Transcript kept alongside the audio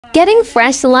Getting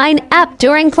fresh line up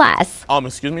during class.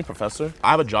 Excuse me, professor. I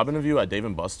have a job interview at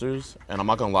Dave & Buster's, and I'm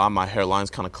not gonna lie, my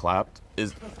hairline's kind of clapped.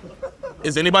 Is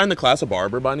anybody in the class a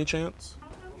barber by any chance?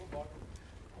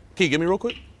 Can you get me real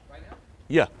quick?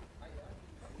 Yeah.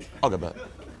 I'll get back.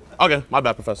 Okay, my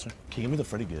bad, professor. Can you give me the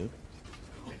Freddie Gibb?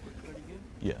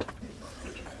 Yeah.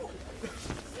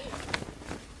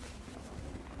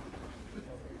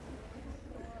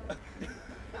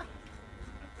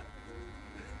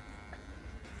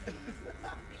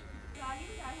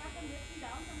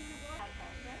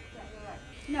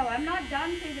 No, I'm not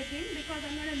done pivoting because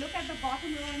I'm going to look at the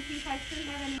bottom row and see if I still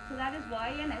have any. So that is Y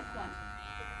and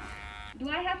S1. Do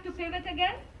I have to pivot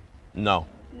again? No.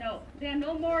 No. There are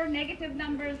no more negative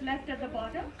numbers left at the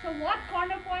bottom. So what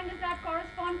corner point does that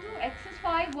correspond to? X is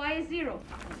 5, Y is 0.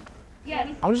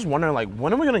 Yes. I was just wondering, like,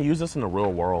 when are we going to use this in the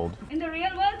real world? In the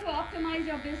real world to optimize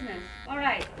your business. All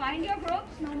right. Find your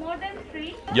groups, no more than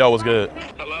 3. Yo, what's good?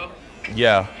 Hello?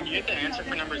 Yeah. Can you get the answer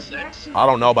for number 6? I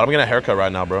don't know, but I'm getting a haircut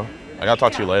right now, bro. I gotta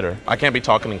talk to you later. I can't be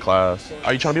talking in class.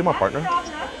 Are you trying to be my partner?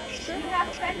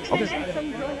 Okay.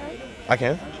 I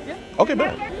can? Yeah. Okay,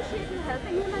 bet. Appreciate you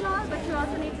helping him and all, but you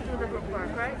also need to do the group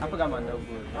work, right? I forgot my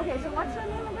notebook. Okay, so what's your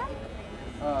name again?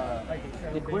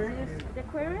 Aquarius?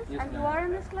 Aquarius? Yes, And you ma'am. are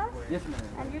in this class? Yes, ma'am.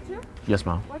 And you too? Yes,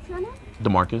 ma'am. What's your name?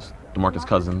 DeMarcus. DeMarcus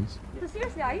Cousins. So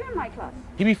seriously, are you in my class?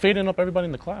 He be fading up everybody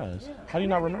in the class. How do you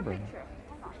not remember?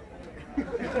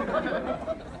 Picture. Hold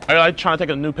on. Are you like trying to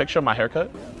take a new picture of my haircut?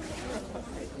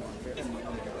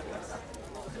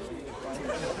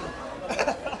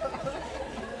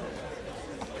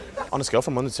 On a scale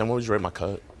from 1 to 10, what would you rate my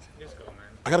cut? Just go, man.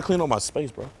 I gotta clean up my space,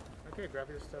 bro. Okay, grab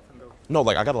your stuff and go. No,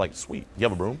 like I gotta like sweep. You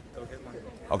have a broom? Go get one.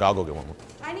 Okay, I'll go get one.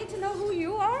 I need to know who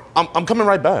you are. I'm coming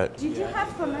right back. Did you have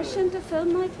permission to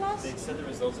film my class?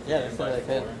 Yeah, they said I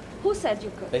could. Who said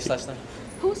you could? They slashed them.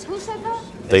 Who said that?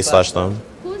 They/them.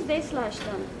 Who's they slash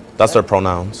them? That's their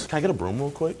pronouns. Can I get a broom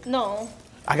real quick? No.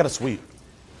 I gotta sweep.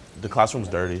 The classroom's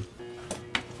dirty.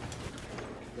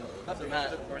 That's a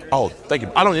mat. Oh, thank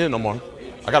you. I don't need it no more.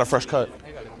 I got a fresh cut.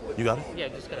 You got it? Yeah,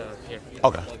 just gotta here.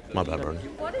 Okay. My bad, Bernie.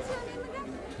 What is your name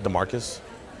again? DeMarcus.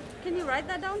 Can you write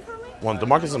that down for me? Well,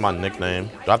 DeMarcus is my nickname.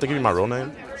 Do I have to give you my real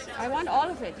name? I want all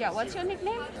of it. Yeah, what's your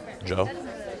nickname? Joe.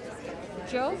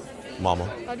 Joe? Mama.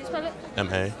 How do you spell it?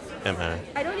 M-A. M-A.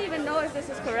 I don't even know if this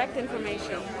is correct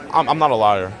information. I'm not a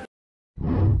liar.